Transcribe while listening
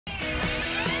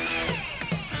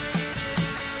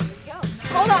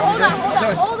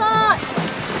hold on.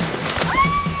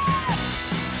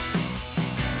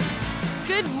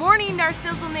 Good morning,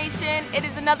 Darcizzle Nation. It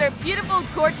is another beautiful,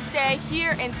 gorgeous day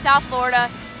here in South Florida.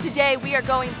 Today we are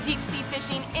going deep sea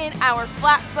fishing in our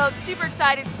flats boat. Super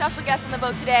excited, special guest on the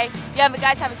boat today. You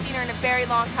guys haven't seen her in a very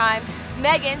long time.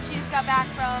 Megan, she just got back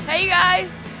from, hey guys!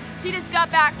 She just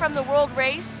got back from the world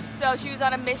race. So she was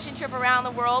on a mission trip around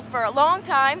the world for a long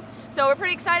time. So we're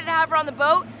pretty excited to have her on the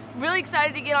boat. Really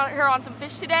excited to get her on some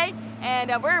fish today.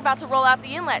 And we're about to roll out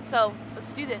the inlet, so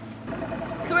let's do this.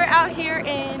 So we're out here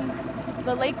in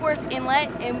the Lake Worth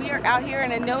Inlet, and we are out here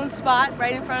in a known spot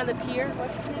right in front of the pier.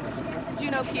 What's the name of the pier? The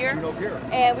Juneau Pier. Juneau Pier.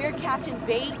 And we're catching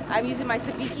bait. I'm using my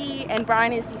sabiki, and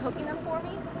Brian is dehooking them for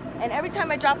me. And every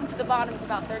time I drop them to the bottom, it's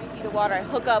about 30 feet of water, I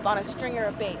hook up on a stringer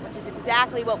of bait, which is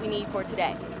exactly what we need for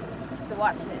today. So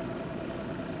watch this.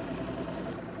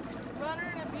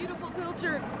 Runner and a beautiful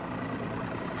pilchard.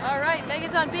 All right,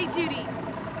 Megan's on bait duty.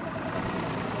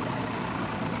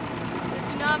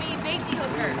 Bait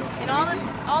dehooker, and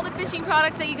all the fishing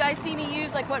products that you guys see me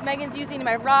use, like what Megan's using in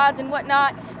my rods and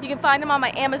whatnot, you can find them on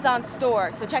my Amazon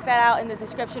store. So check that out in the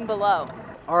description below.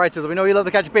 All right, so we know you love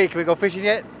to catch bait. Can we go fishing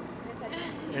yet?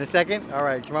 In a second. All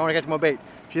right, you might want to catch more bait.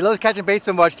 She loves catching bait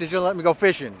so much, she's gonna let me go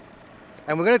fishing.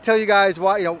 And we're gonna tell you guys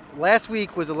why. You know, last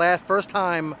week was the first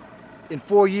time in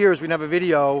 4 years we didn't have a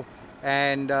video,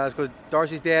 and it's because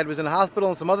Darcy's dad was in the hospital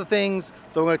and some other things.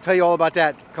 So we're gonna tell you all about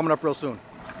that coming up real soon.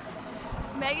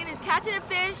 Megan is catching a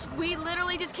fish. We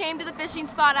literally just came to the fishing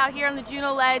spot out here on the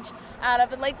Juneau Ledge out of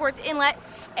the Lake Worth Inlet,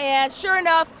 and sure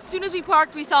enough, as soon as we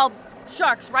parked, we saw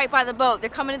sharks right by the boat.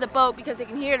 They're coming to the boat because they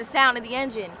can hear the sound of the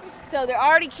engine. So they're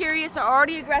already curious, they're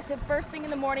already aggressive. First thing in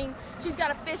the morning, she's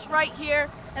got a fish right here,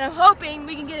 and I'm hoping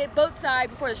we can get it boat side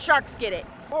before the sharks get it.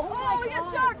 Oh, we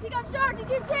got sharks, he got sharks, he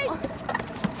can chase.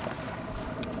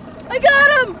 I got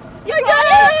him! I got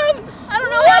him! I don't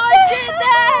know how I did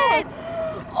that!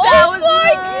 Oh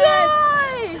my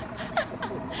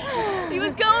God! He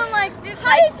was going like, it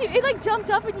like jumped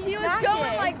up and he was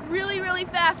going like really, really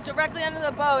fast directly under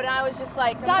the boat, and I was just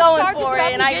like, that going for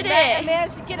it, and I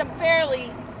managed to get him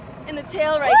barely in the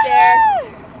tail right there.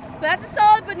 But that's a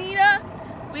solid bonita.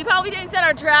 We probably didn't set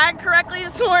our drag correctly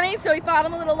this morning, so we fought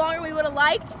him a little longer than we would have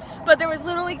liked, but there was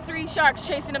literally 3 sharks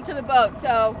chasing him to the boat.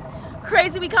 So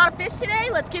crazy we caught a fish today.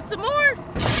 Let's get some more.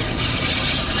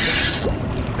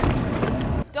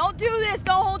 Don't do this.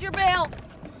 Don't hold your bail.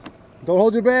 Don't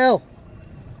hold your bail.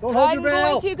 Don't hold your bail.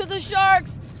 I'm going to because of sharks.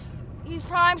 He's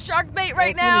prime shark bait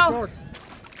right now. Sharks.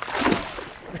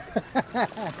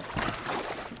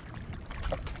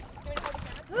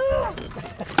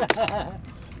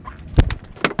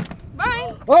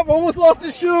 Brian. Oh, almost lost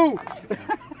his shoe.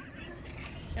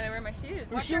 Gotta wear my shoes.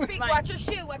 Watch your feet. Watch your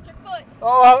shoe. Watch your foot.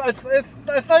 Oh, it's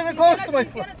not even close to my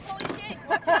foot.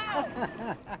 Watch out.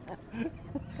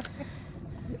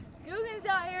 Guggen's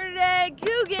out here today.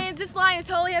 Guggen's, this line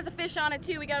totally has a fish on it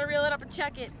too. We gotta reel it up and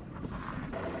check it.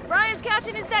 Brian's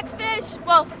catching his next fish.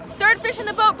 Well, 3rd fish in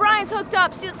the boat. Brian's hooked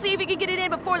up. Let's see if we can get it in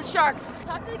before the sharks.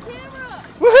 Talk to the camera.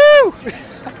 Woohoo!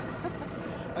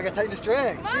 I gotta tighten this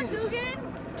drag. Come on, Guggen.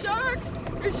 Sharks.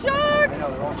 There's sharks. I know,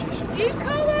 they're all chasing. He's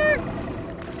colored.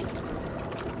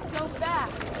 So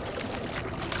fast.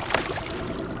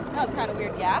 That was kind of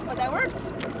weird gap, but that works.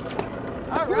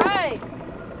 All right.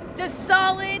 Just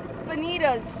solid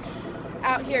bonitas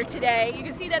out here today. You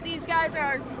can see that these guys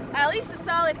are at least a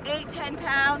solid 8-10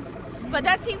 pounds, but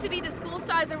that seems to be the school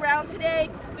size around today.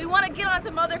 We want to get on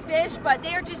some other fish, but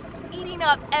they're just eating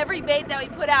up every bait that we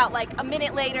put out. Like a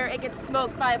minute later, it gets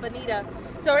smoked by a bonita.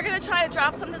 So we're gonna try to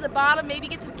drop some to the bottom, maybe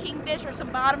get some kingfish or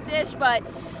some bottom fish, but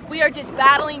we are just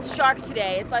battling sharks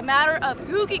today. It's a matter of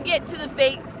who can get to the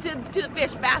bait, to the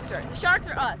fish faster. The sharks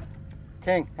or us.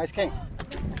 King, nice king.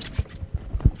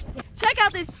 Check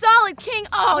out this solid king.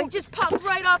 Oh, he just popped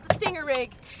right off the stinger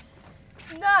rig.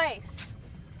 Nice.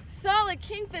 Solid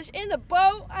kingfish in the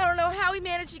boat. I don't know how we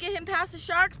managed to get him past the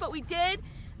sharks, but we did.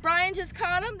 Brian just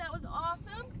caught him. That was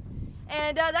awesome.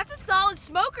 And that's a solid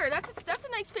smoker. That's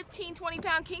a nice 15-20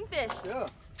 pound kingfish. Yeah.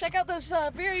 Check out those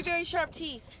very, very sharp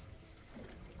teeth.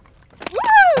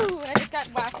 Woo! And I just got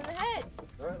whacked in the head.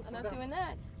 All right, I'm not doing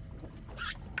that.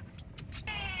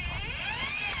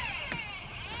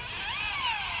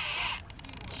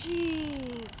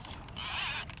 Jeez.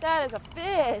 That is a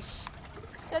fish.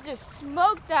 That just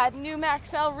smoked that new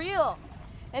Maxell reel.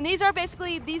 And these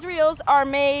reels are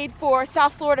made for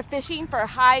South Florida fishing for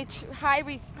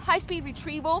high-speed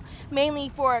retrieval, mainly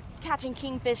for catching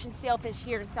kingfish and sailfish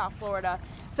here in South Florida.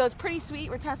 So it's pretty sweet.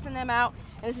 We're testing them out.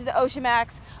 And this is the Ocean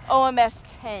Max OMS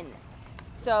 10.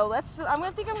 So I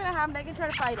think I'm gonna have Megan try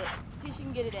to fight it. See if she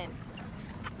can get it in.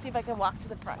 See if I can walk to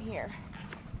the front here.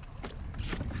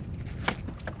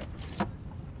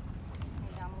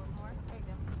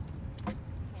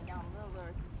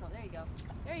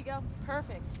 There you go.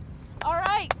 Perfect. All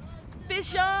right.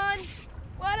 Fish on.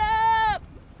 What up?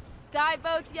 Dive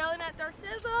boats yelling at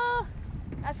Darcizzle.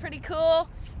 That's pretty cool.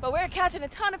 But we're catching a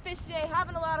ton of fish today,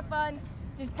 having a lot of fun.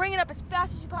 Just bring it up as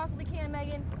fast as you possibly can,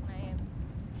 Megan. I am.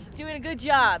 She's doing a good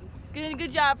job. Doing a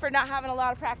good job for not having a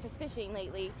lot of practice fishing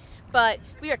lately. But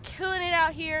we are killing it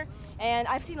out here. And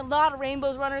I've seen a lot of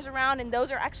rainbows runners around, and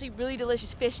those are actually really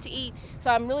delicious fish to eat.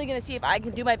 So I'm really gonna see if I can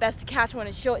do my best to catch one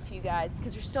and show it to you guys,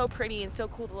 because they're so pretty and so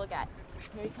cool to look at.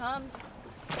 Here he comes.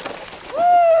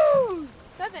 Woo!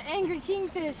 That's an angry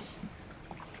kingfish.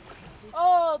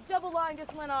 Oh, double line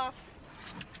just went off.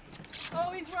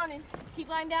 Oh, he's running. Keep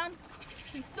line down.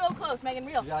 He's so close, Megan,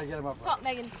 reel. You gotta get him up. Come on,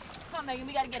 Megan. Come on, Megan,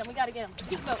 we gotta get him, we gotta get him. To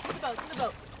the boat, to the boat, to the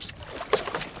boat.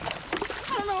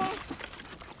 I don't know.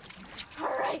 All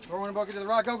right. Throw one bucket to the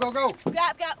rock. Go, go, go.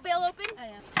 Zap, got bail open? I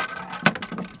am.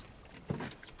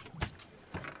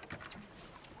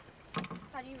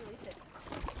 How do you release it?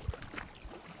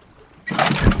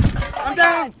 I'm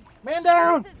down. Man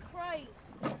down. Jesus Christ.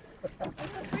 It's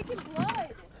the freaking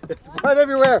blood. There's blood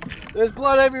everywhere. There's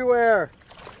blood everywhere.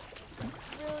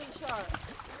 Really sharp.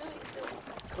 Really, really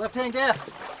sharp. Left hand gaff.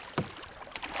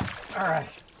 All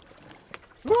right.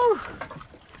 Woo.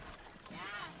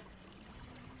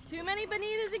 Too many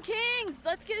bonitas and kings.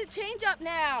 Let's get a change up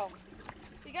now.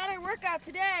 We got our workout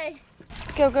today.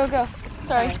 Go, go, go.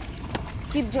 Sorry.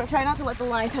 Try not to let the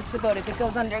line touch the boat if it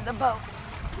goes under the boat.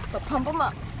 But pump them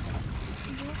up.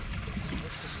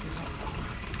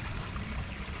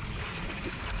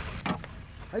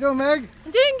 How you doing, Meg?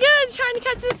 I'm doing good. Trying to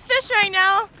catch this fish right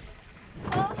now.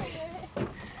 Oh,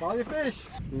 Follow your fish.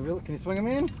 Can you swing them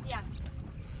in? yeah.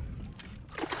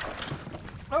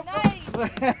 Oh, Nice. oh.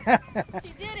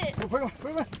 She did it. Put him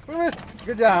in.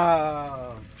 Good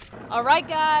job. All right,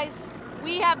 guys.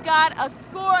 We have got a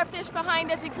score of fish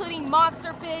behind us, including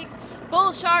monster pig,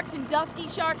 bull sharks, and dusky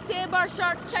sharks, sandbar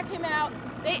sharks. Check him out.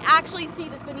 They actually see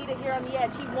this bonita here on the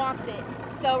edge. He wants it.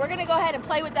 So we're gonna go ahead and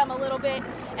play with them a little bit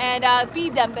and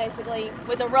feed them basically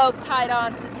with a rope tied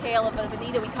on to the tail of the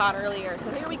bonita we caught earlier.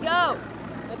 So here we go.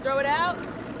 Let's throw it out.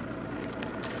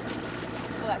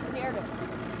 Oh, that scared him.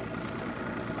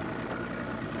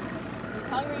 He's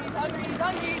hungry, he's hungry, he's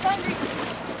hungry, he's hungry.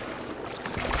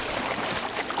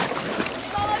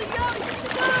 Come on, let it go, let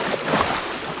it go.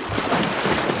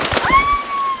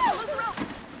 Ah! Look, the rope.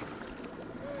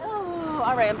 Oh,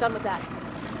 all right, I'm done with that.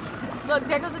 Look,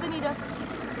 there goes the bonita.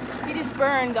 He just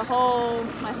burned my whole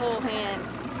hand.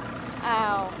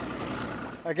 Ow.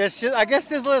 I guess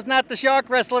Sizzle is not the shark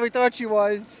wrestler we thought she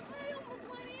was. I almost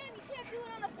went in. You can't do it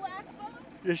on a flat boat.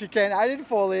 Yes, you can. I didn't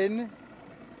fall in.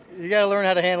 You got to learn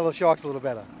how to handle the sharks a little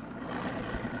better.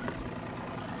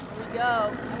 Here we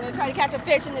go. I'm going to try to catch a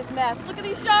fish in this mess. Look at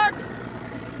these sharks. It's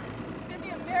going to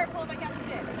be a miracle if I catch a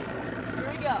fish. Here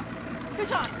we go.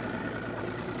 Fish on.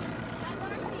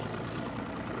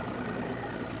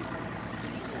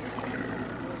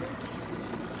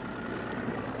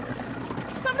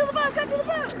 Come to the boat, come to the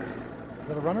boat.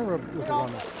 With a runner or with a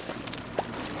runner?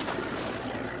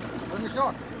 Run the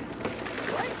sharks.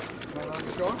 What? You want to run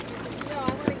the sharks? No, I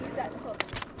want to use that to hook.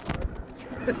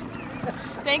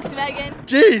 Thanks, Megan.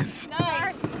 Jeez!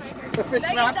 Nice. The fish Megan's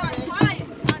snapped. on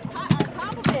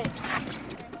top of it.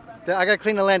 I got to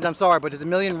clean the lens, I'm sorry, but there's a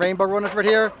million rainbow runners right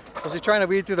here. So she's trying to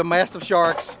weed through the massive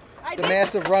sharks, the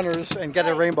massive runners, and get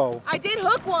a rainbow. I did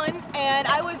hook one, and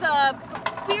I was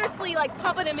fiercely like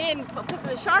pumping him in because of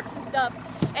the sharks and stuff.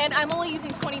 And I'm only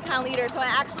using 20-pound leaders, so I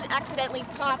actually accidentally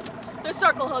popped the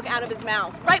circle hook out of his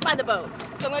mouth, right by the boat.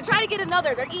 So I'm gonna try to get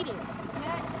another. They're eating.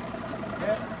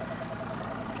 Yeah.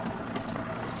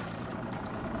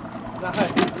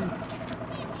 Nice.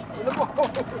 In the boat.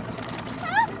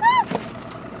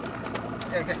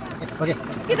 Okay.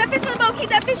 Keep that fish in the boat. Keep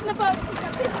that fish in the boat. Keep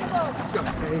that fish in the boat. Let's go.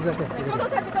 Yeah, he's right there. Don't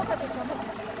touch it. Don't touch it. Don't touch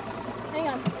it. Hang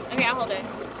on. Okay, I'll hold it.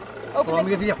 Open Well, let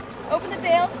me give you. Open the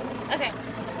bail. Okay.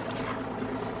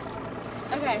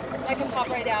 Okay. I can pop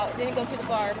right out. It didn't go through the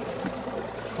bar.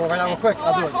 Pull right out real quick.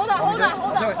 I'll do it.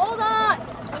 Hold on.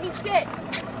 Let me sit.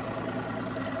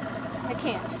 I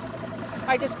can't.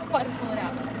 I just fucking pull it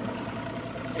out.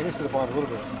 It is to the bar a little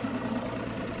bit.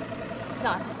 It's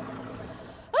not.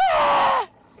 Ah!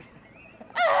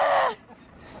 Ah!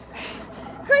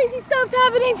 Crazy stuff's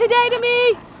happening today to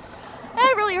me.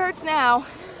 It really hurts now.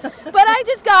 But I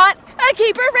just got a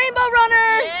keeper rainbow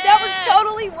runner. Yeah. That was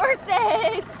totally worth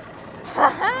it.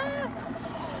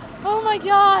 Oh my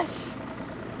gosh.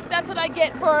 That's what I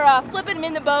get for flipping him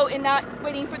in the boat and not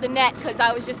waiting for the net, because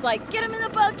I was just like, get him in the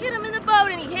boat,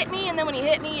 and he hit me, and then when he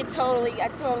hit me, I totally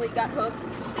got hooked.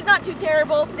 It's not too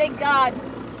terrible, thank God.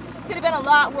 Could have been a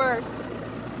lot worse.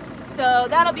 So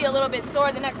that'll be a little bit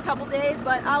sore the next couple days,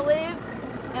 but I'll live.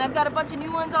 And I've got a bunch of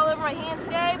new ones all over my hand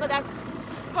today, but that's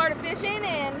part of fishing.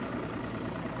 And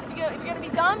if you're gonna be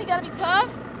dumb, you gotta be tough.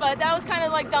 But that was kind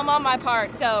of like dumb on my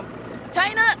part, so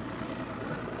tighten up.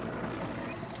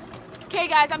 Okay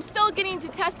guys, I'm still getting to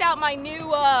test out my new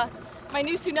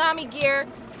tsunami gear.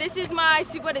 This is my,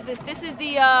 what is this? This is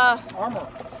the Armor.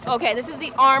 Okay, this is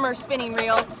the Armor spinning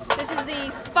reel. This is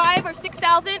the 5,000 or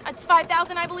 6,000. It's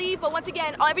 5,000, I believe. But once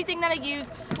again, everything that I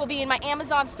use will be in my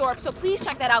Amazon store. So please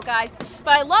check that out, guys.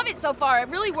 But I love it so far. It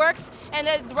really works. And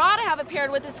the rod I have it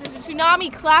paired with is the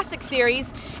Tsunami Classic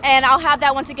series, and I'll have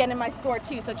that once again in my store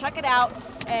too. So check it out.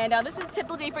 And this is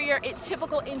typically for your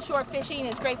typical inshore fishing.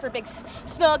 It's great for big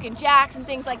snook and jacks and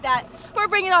things like that. We're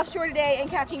bringing it offshore today and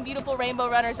catching beautiful rainbow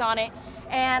runners on it.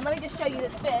 And let me just show you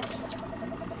this fish.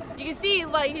 You can see,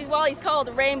 like, while he's called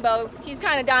a rainbow, he's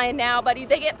kind of dying now, but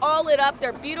they get all lit up.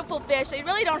 They're beautiful fish. They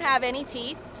really don't have any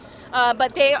teeth,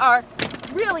 but they are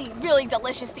really, really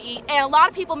delicious to eat. And a lot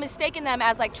of people mistaken them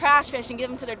as like trash fish and give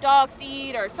them to their dogs to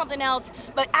eat or something else,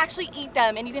 but actually eat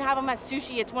them, and you can have them as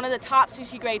sushi. It's one of the top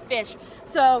sushi grade fish.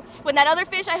 So when that other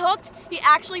fish I hooked, he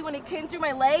actually, when it came through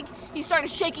my leg, he started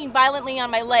shaking violently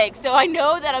on my leg. So I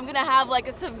know that I'm gonna have like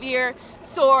a severe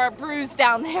sore bruise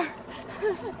down there.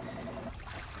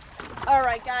 All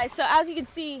right guys, so as you can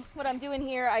see what I'm doing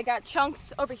here, I got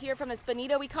chunks over here from this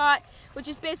bonita we caught, which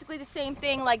is basically the same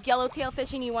thing like yellowtail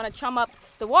fishing. You want to chum up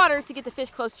the waters to get the fish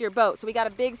close to your boat. So we got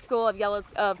a big school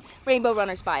of rainbow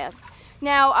runners by us.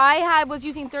 Now I was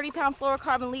using 30-pound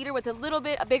fluorocarbon leader with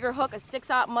a bigger hook, a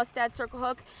 6/0 mustad circle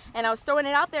hook, and I was throwing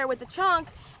it out there with the chunk,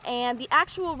 and the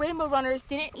actual rainbow runners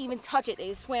didn't even touch it. They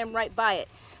just swam right by it.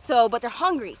 So, but they're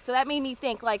hungry. So that made me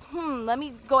think like, let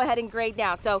me go ahead and grade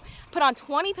down. So put on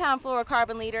 20-pound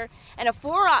fluorocarbon leader and a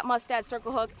 4/0 mustad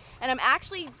circle hook, and I'm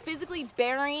actually physically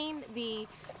burying the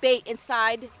bait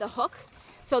inside the hook.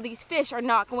 So these fish are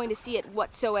not going to see it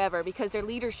whatsoever because they're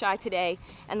leader shy today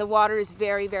and the water is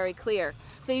very, very clear.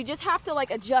 So you just have to like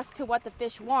adjust to what the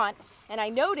fish want. And I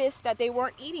noticed that they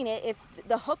weren't eating it if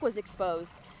the hook was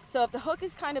exposed. So if the hook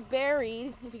is kind of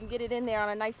buried, if you can get it in there on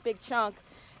a nice big chunk,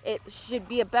 it should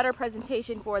be a better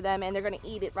presentation for them and they're going to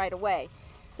eat it right away.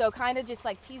 So kind of just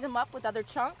like tease them up with other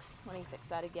chunks. Let me fix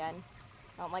that again.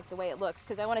 I don't like the way it looks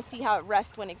because I want to see how it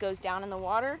rests when it goes down in the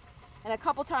water. And a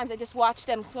couple times I just watched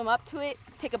them swim up to it,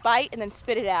 take a bite, and then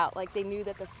spit it out. Like they knew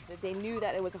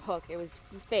that it was a hook. It was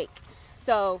fake.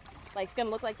 So like it's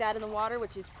gonna look like that in the water,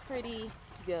 which is pretty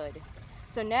good.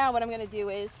 So now what I'm gonna do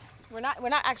is we're not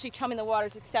actually chumming the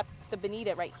waters except the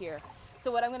bonita right here.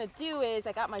 So what I'm gonna do is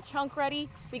I got my chunk ready.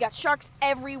 We got sharks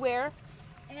everywhere,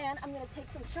 and I'm gonna take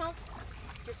some chunks,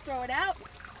 just throw it out,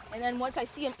 and then once I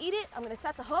see them eat it, I'm gonna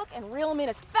set the hook and reel them in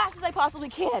as fast as I possibly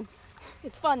can.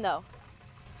 It's fun though.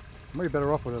 I might be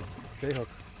better off with a J-hook.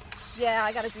 Yeah,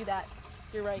 I gotta do that.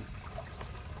 You're right.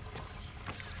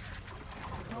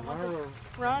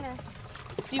 Runner.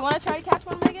 Do you want to try to catch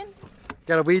one, Megan?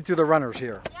 Gotta weed through the runners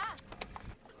here. Yeah.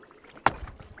 What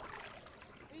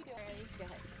are you doing? Go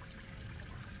ahead.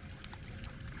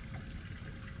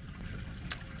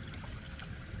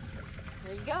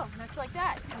 There you go. Much like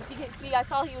that. You can see, I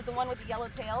saw he was the one with the yellow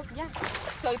tail. Yeah.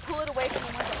 So you pull it away from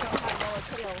the ones that don't have yellow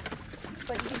tails,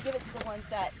 but you can give it to the ones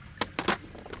that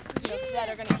that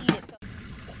are going to eat it. So.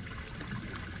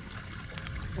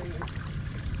 There he is.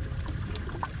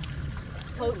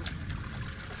 Oh.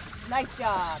 Nice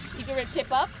job. Keep your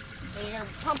tip up, and you're going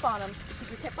to pump on them. Keep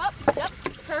your tip up. Yep.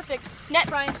 Perfect. Net,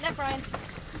 Brian. Net, Brian.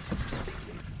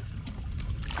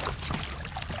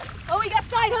 Oh, we got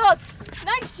side hooked.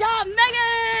 Nice job, Megan.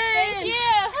 Thank you.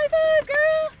 High five,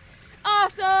 girl.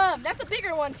 Awesome. That's a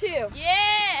bigger one, too.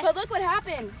 Yeah. But look what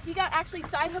happened. He got actually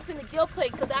side hooked in the gill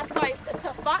plate, so that's why it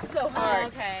fought so hard. Oh,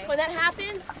 okay. When that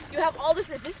happens, you have all this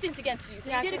resistance against you.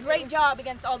 So you did a great job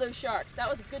against all those sharks. That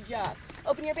was a good job.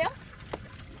 Open your bail.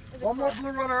 One more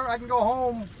blue runner, I can go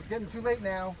home. It's getting too late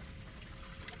now.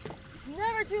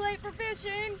 Never too late for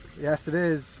fishing. Yes, it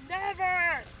is.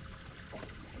 Never.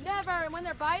 Never. And when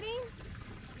they're biting,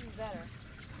 even better.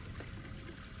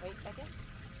 Wait a second.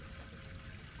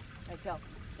 All right, go.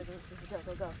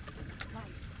 Go, go.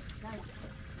 Nice, nice,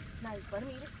 nice. Let him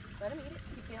eat it. Let him eat it.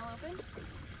 Keep the tail open.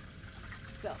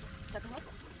 Go. Set them up.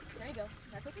 There you go.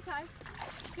 Now take your time.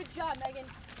 Good job, Megan.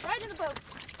 Right in the boat.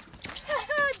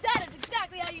 That is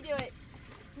exactly how you do it.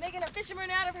 Making a fisherman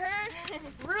out of her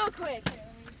real quick.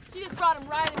 She just brought him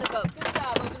right in the boat. Good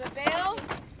job. Over the bail.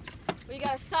 We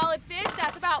got a solid fish.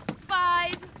 That's about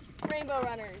 5 rainbow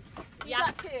runners. You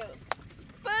got 2.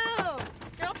 Boom.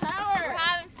 Girl power. We're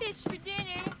having fish for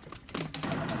dinner.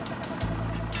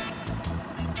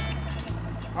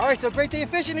 All right, so great day of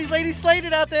fishing. These ladies slayed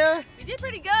it out there. We did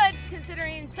pretty good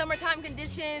considering summertime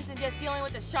conditions and just dealing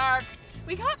with the sharks.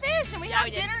 We caught fish and we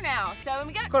have dinner now, so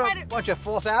we got Caught a bunch of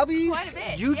false albies, quite a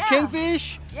bit, huge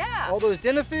kingfish, all those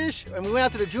dinner fish, and we went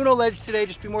out to the Juno Ledge today,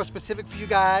 just to be more specific for you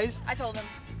guys. I told him.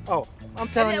 Oh, I'm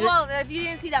telling you. Well, if you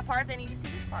didn't see that part, then you need to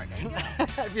see this part. There you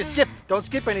go. If you skip, don't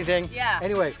skip anything. Yeah.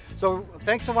 Anyway, so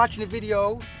thanks for watching the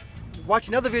video. Watch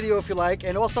another video if you like,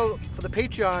 and also for the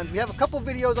Patreons, we have a couple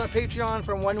videos on Patreon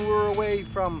from when we were away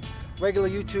from regular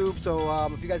YouTube. So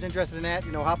if you guys are interested in that,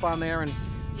 hop on there and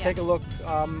take a look.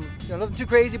 Nothing too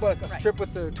crazy, but a trip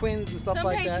with the twins and stuff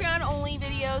like that. Some Patreon only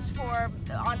videos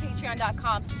on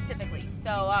patreon.com specifically.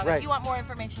 So if you want more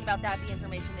information about that, the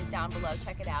information is down below.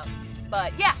 Check it out.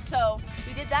 But yeah, so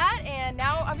we did that, and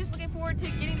now I'm just looking forward to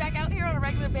getting back out here on a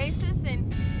regular basis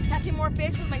and catching more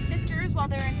fish with my sisters while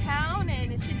they're in town, and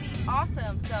it should be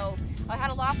awesome. So I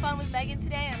had a lot of fun with Megan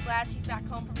today, and I'm glad she's back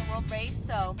home from the World Race.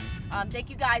 So thank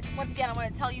you guys. Once again, I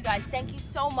want to tell you guys, thank you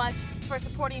so much for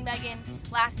supporting Megan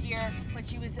last year when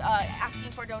she was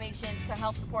asking for donations to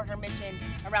help support her mission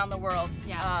around the world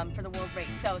for the World Race.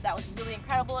 So that was really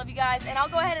incredible of you guys. And I'll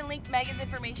go ahead and link Megan's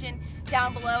information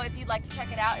down below if you'd like to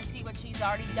check it out and see what she's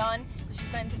already done. She's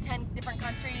been to 10 different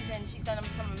countries and she's done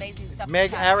some amazing stuff.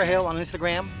 Meg Arahill on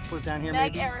Instagram. Put it down here.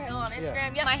 Meg Arahill on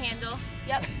Instagram. Yep. My handle.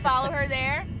 Yep. Follow her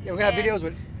there. Yeah, we're gonna have videos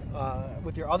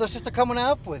with your other sister coming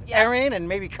up, with Erin and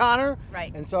maybe Connor.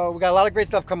 Right. And so we got a lot of great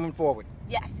stuff coming forward.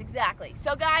 Yes, exactly.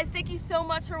 So guys, thank you so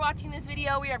much for watching this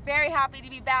video. We are very happy to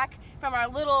be back from our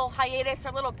little hiatus,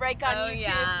 our little break on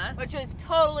YouTube, which was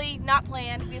totally not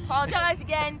planned. We apologize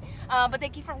again, but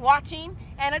thank you for watching.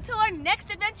 And until our next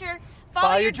adventure,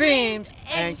 follow your dreams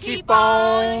and keep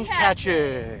on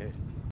catching.